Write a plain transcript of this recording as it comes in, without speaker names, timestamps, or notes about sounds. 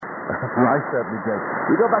I certainly did.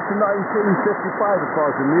 We go back to 1955 as far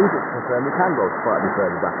as the music's concerned. We can go slightly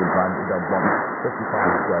further back in time, but we don't want 55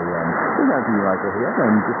 is where we end. If there's anything you'd like to hear,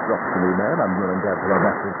 then just drop us an email. I'm willing to have our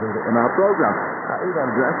best to include it in our programme. Our email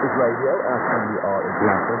address is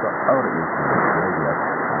radio@wrinternational.co.uk.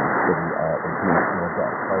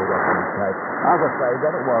 As I say,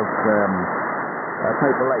 then it was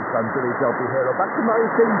Paper Lace and Billy Joe Be Hero. Back to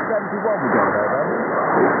 1971 we go there then.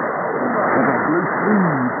 With a blue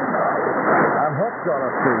sleeve. And Hooked on a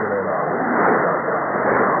feeling.